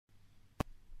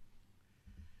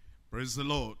Praise the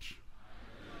Lord.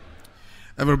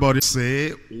 Everybody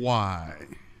say, why?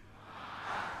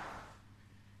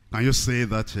 Can you say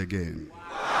that again?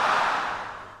 Why?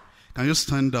 Can you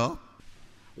stand up?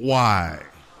 Why?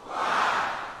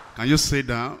 Why? Can you sit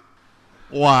down?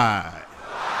 Why?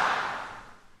 Why?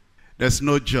 There's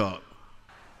no job.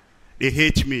 They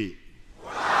hate me.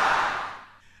 Why?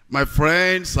 My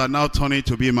friends are now turning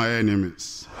to be my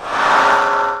enemies. Why?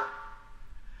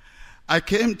 I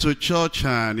came to church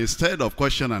and instead of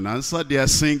question and answer, they are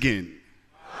singing.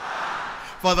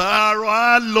 For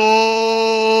thou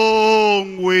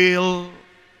alone will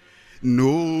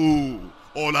know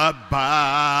all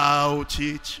about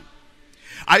it.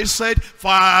 I said,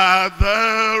 Father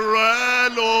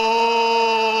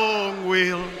alone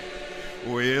will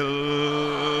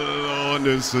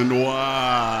understand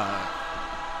why.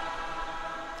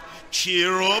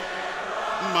 Cheer up,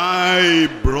 my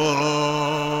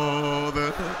brother.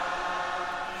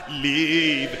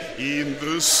 Live in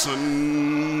the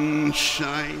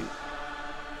sunshine.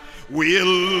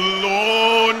 We'll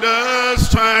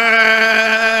understand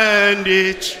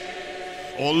it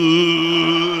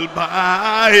all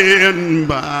by and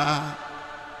by.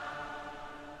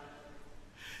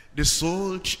 They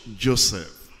sold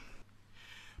Joseph,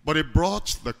 but he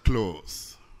brought the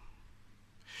clothes.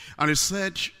 And he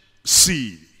said,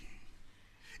 see,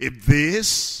 if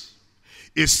this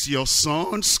is your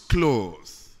son's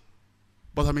clothes,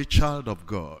 but I'm a child of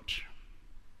God.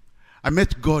 I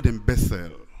met God in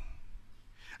Bethel.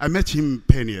 I met him in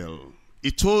Peniel.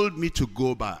 He told me to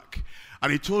go back.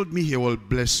 And he told me he will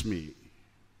bless me.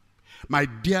 My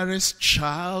dearest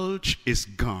child is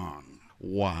gone.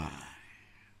 Why?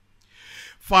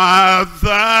 Father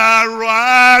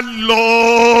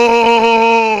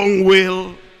alone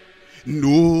will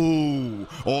know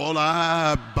all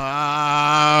about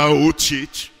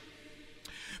it.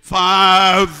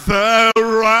 Father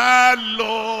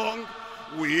alone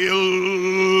will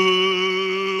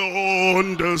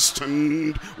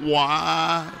understand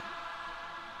why.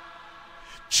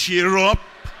 Cheer up,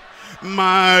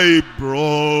 my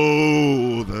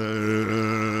brother.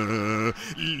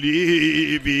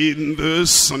 Live in the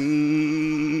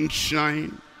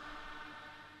sunshine.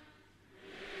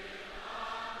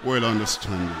 We'll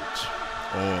understand it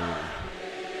all.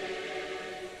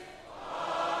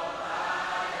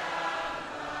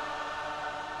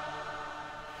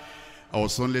 I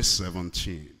was only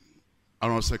 17. I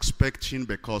was expecting,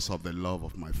 because of the love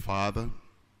of my father,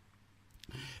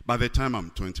 by the time I'm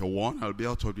 21, I'll be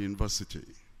out of the university.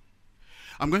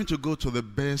 I'm going to go to the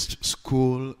best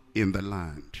school in the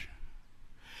land.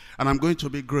 And I'm going to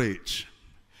be great.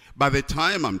 By the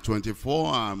time I'm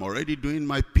 24, I'm already doing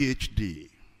my PhD.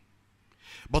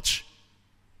 But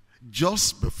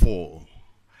just before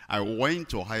I went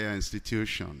to a higher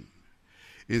institution,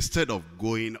 instead of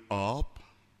going up,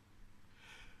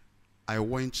 I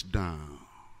went down.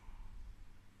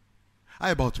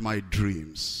 How about my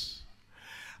dreams?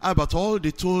 How about all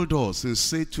they told us in,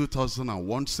 say,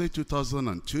 2001, say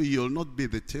 2002, you'll not be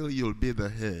the tail, you'll be the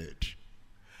head.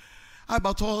 How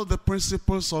about all the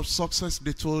principles of success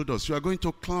they told us? You are going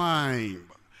to climb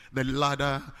the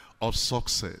ladder of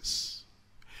success.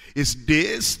 Is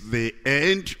this the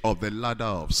end of the ladder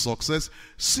of success?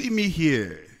 See me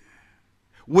here,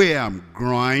 where I'm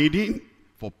grinding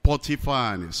for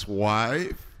Potiphar and his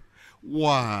wife.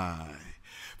 Why?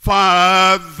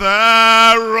 Father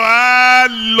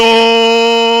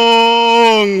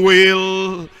alone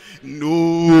will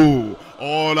know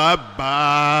all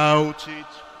about it.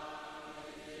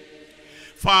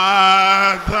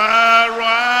 Father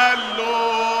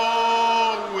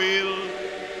alone will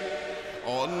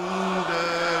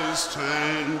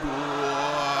understand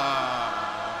why.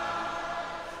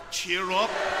 Cheer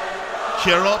up,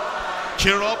 cheer up.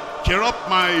 Cheer up,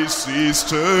 my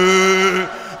sister.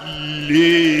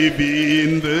 Live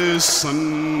in the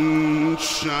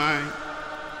sunshine.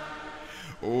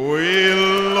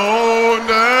 We'll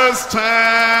understand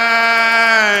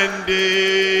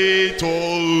it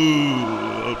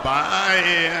all by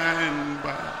and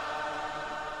by.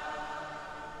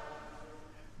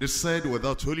 They said,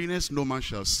 without holiness, no man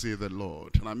shall see the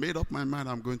Lord. And I made up my mind,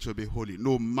 I'm going to be holy,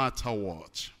 no matter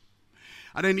what.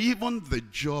 And then even the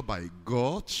job I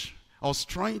got, I was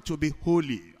trying to be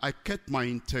holy. I kept my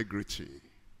integrity.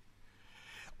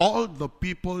 All the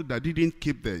people that didn't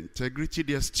keep their integrity,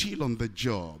 they're still on the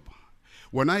job.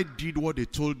 When I did what they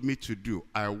told me to do,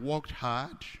 I worked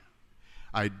hard.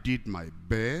 I did my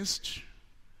best.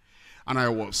 And I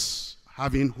was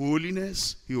having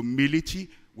holiness, humility,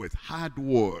 with hard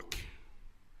work.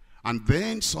 And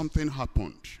then something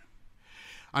happened.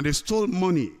 And they stole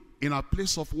money in our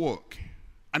place of work.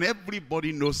 And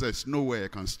everybody knows there's nowhere I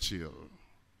can steal.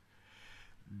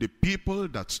 The people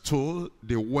that stole,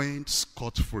 they went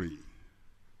scot-free.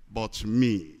 But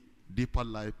me, Deeper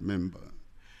Life member,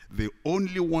 the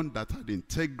only one that had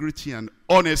integrity and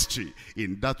honesty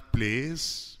in that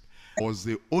place, was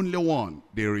the only one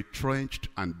they retrenched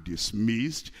and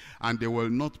dismissed, and they will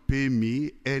not pay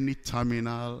me any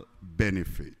terminal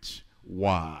benefit.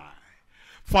 Why?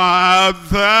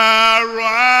 Father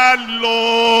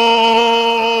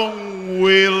alone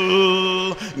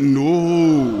will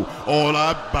know all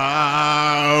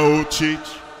about it.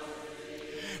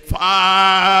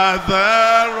 Father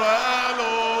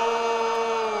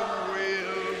alone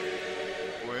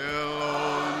will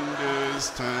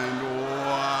understand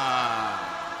why.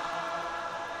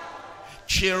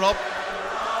 Cheer up,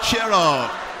 cheer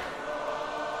up.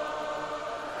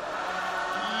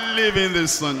 Live in the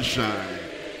sunshine.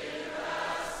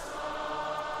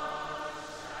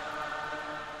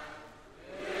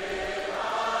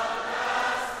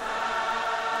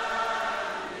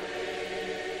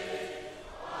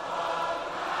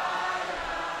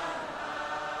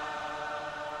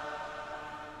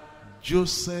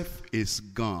 Joseph is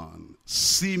gone.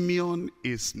 Simeon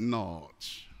is not.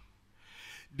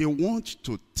 They want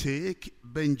to take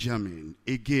Benjamin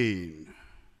again.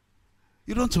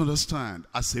 You don't understand,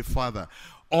 as a father,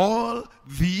 all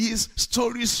these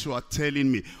stories you are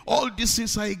telling me, all these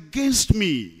things are against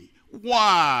me.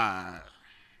 Why?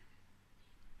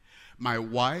 My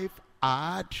wife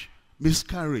had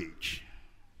miscarriage.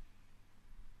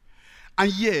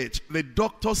 And yet, the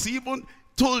doctors even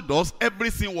told us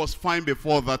everything was fine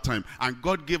before that time. And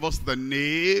God gave us the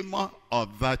name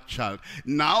of that child.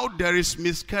 Now there is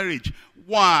miscarriage.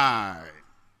 Why?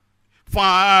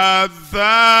 Father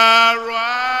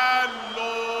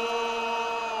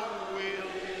alone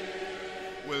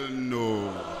will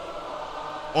know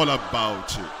all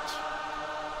about it.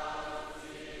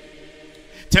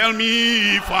 Tell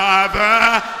me,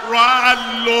 Father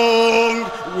alone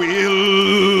will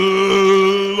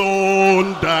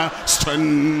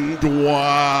understand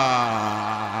why.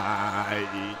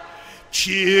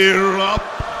 Cheer up.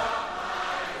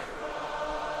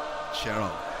 Cheer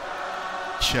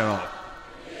up. Cheer up.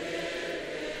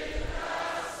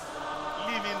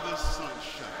 Live in the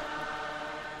sunshine.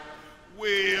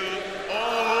 Will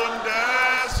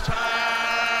understand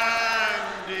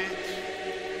it.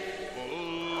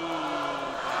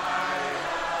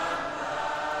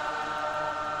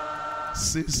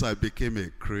 Since I became a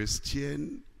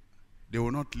Christian, they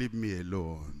will not leave me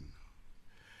alone.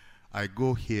 I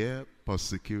go here,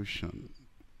 persecution.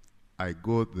 I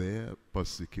go there,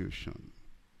 persecution.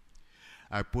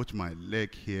 I put my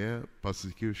leg here,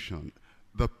 persecution.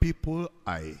 The people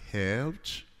I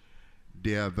helped,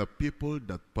 they are the people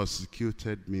that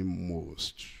persecuted me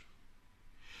most.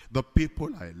 The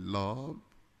people I love,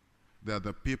 they are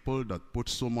the people that put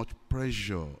so much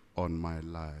pressure on my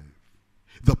life.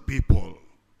 The people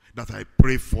that I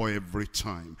pray for every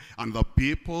time. And the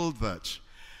people that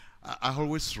I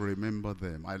always remember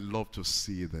them. I love to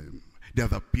see them. They are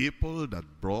the people that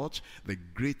brought the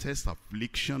greatest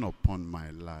affliction upon my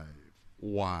life.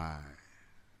 Why?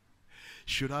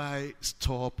 Should I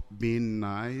stop being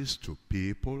nice to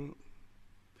people?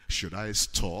 Should I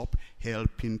stop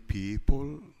helping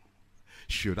people?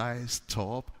 Should I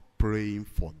stop praying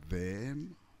for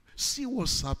them? See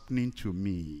what's happening to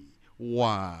me.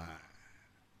 Why?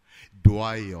 Do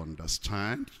I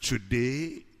understand?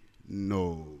 Today,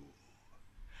 no.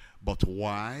 But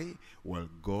why will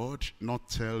God not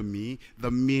tell me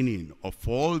the meaning of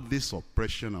all this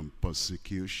oppression and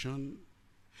persecution?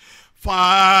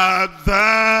 Father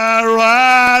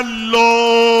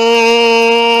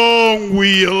alone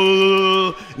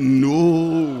will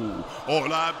know all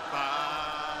about.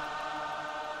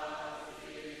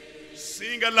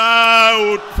 Sing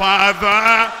aloud,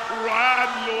 Father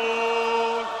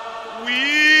alone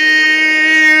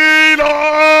will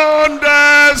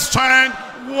understand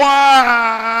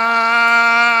why.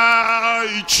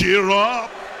 Cheer up,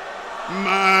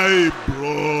 my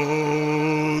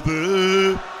brother,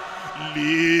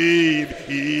 live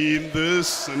in the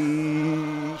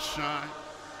sunshine.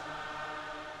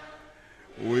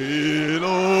 We'll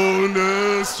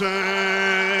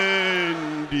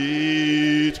understand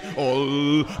it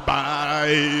all by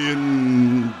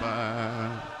and by.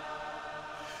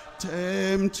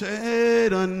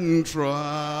 Tempted and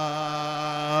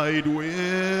tried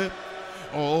without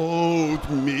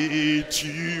me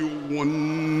to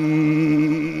wonder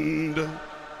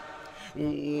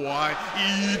why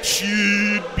it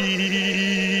should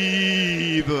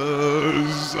be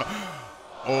thus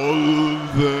all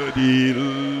the day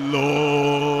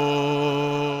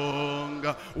long.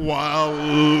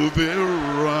 while there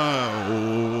are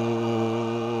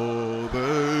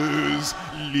others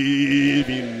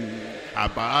living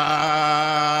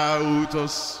about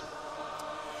us,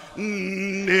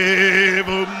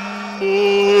 never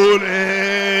molested,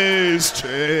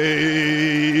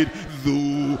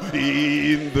 though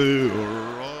in the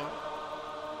wrong.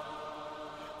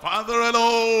 Father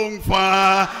alone,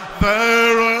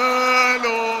 Father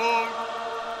alone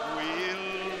will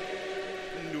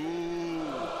know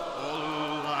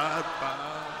all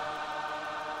about.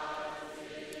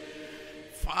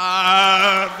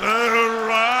 Father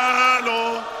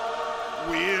alone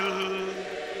will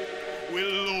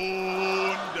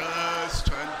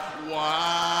understand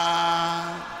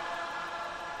why.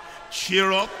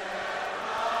 Cheer up,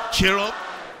 cheer up,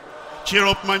 cheer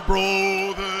up, my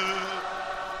brother.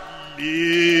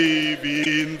 Live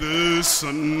in the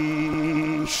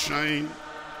sunshine.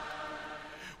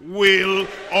 We'll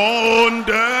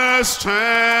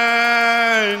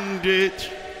understand it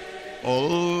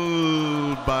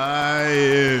all by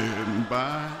and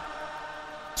by.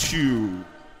 2.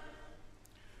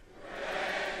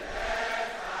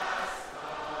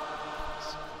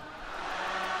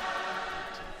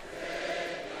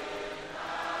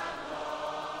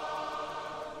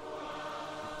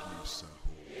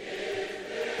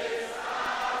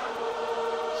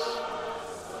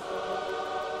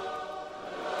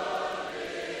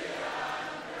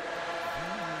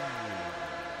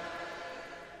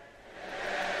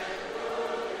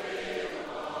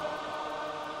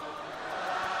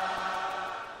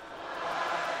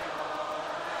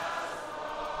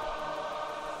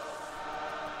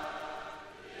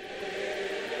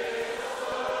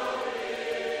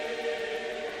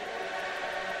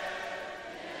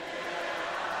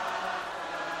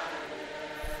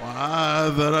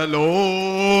 Father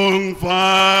alone,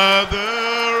 Father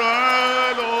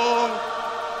alone,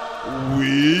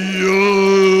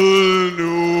 we'll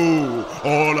know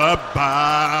all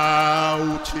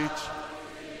about it.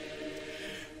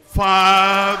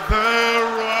 Father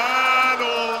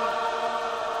alone,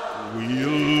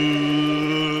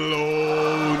 we'll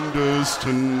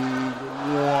understand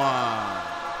why.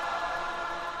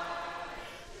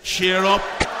 Cheer up,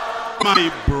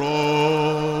 my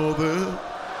brother.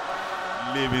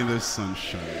 Live in the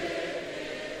sunshine.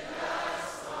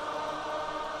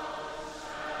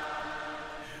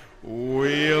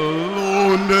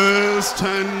 We'll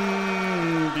understand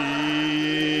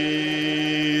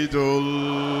it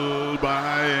all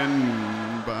by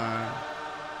and by.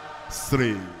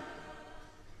 3.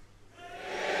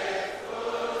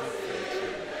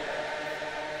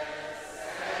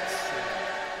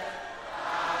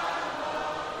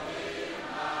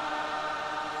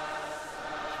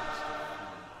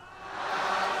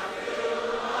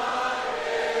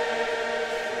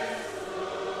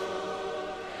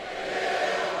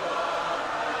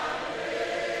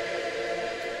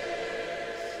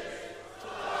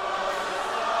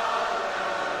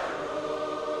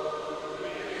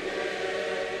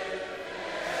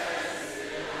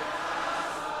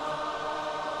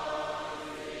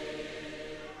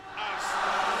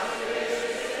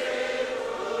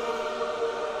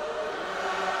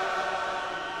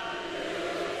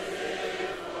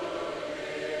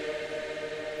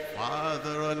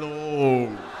 Father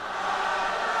alone.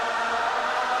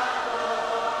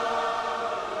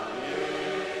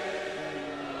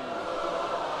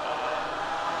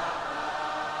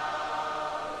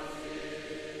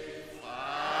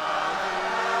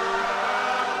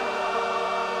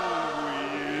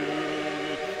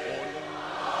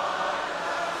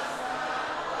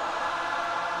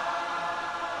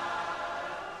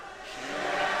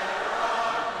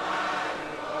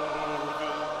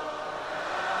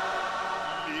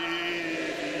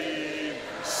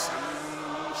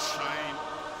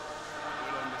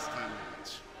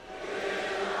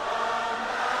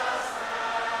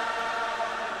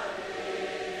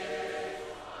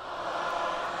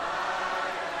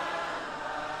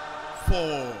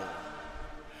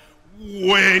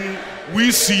 When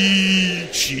we see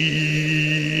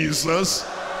Jesus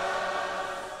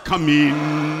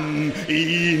coming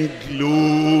in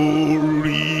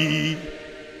glory,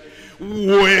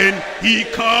 when he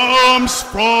comes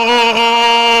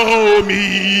from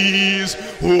his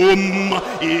home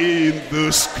in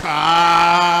the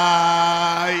sky,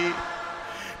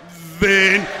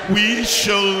 then we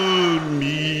shall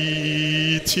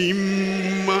meet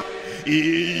him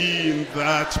in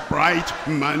that bright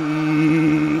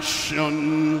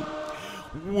mansion.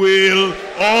 We'll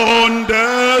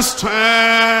understand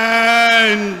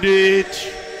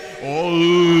it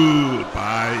all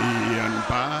by and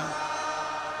by.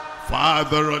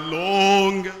 Father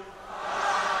along.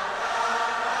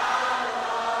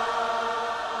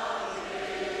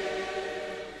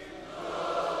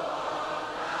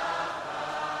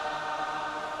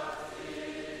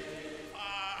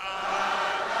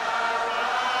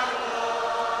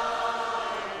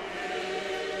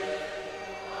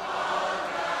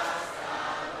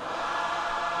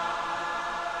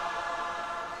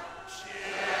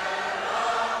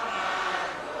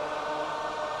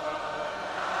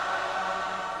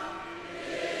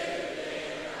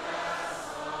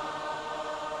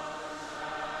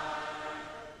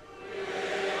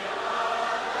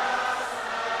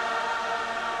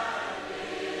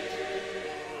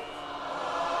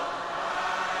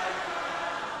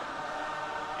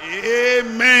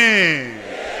 Amen.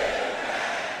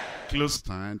 Close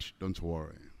stand, don't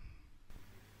worry.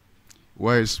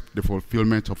 Where is the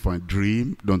fulfillment of my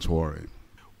dream? Don't worry.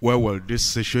 Where will this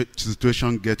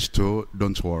situation get to?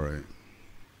 Don't worry.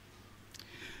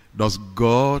 Does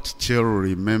God still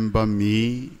remember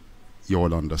me? You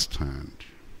will understand.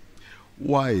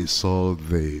 Why is all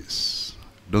this?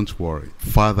 Don't worry.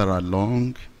 Farther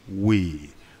along,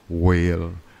 we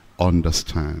will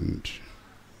understand.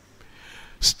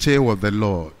 Stay with the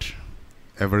Lord.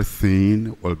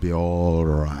 Everything will be all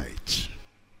right.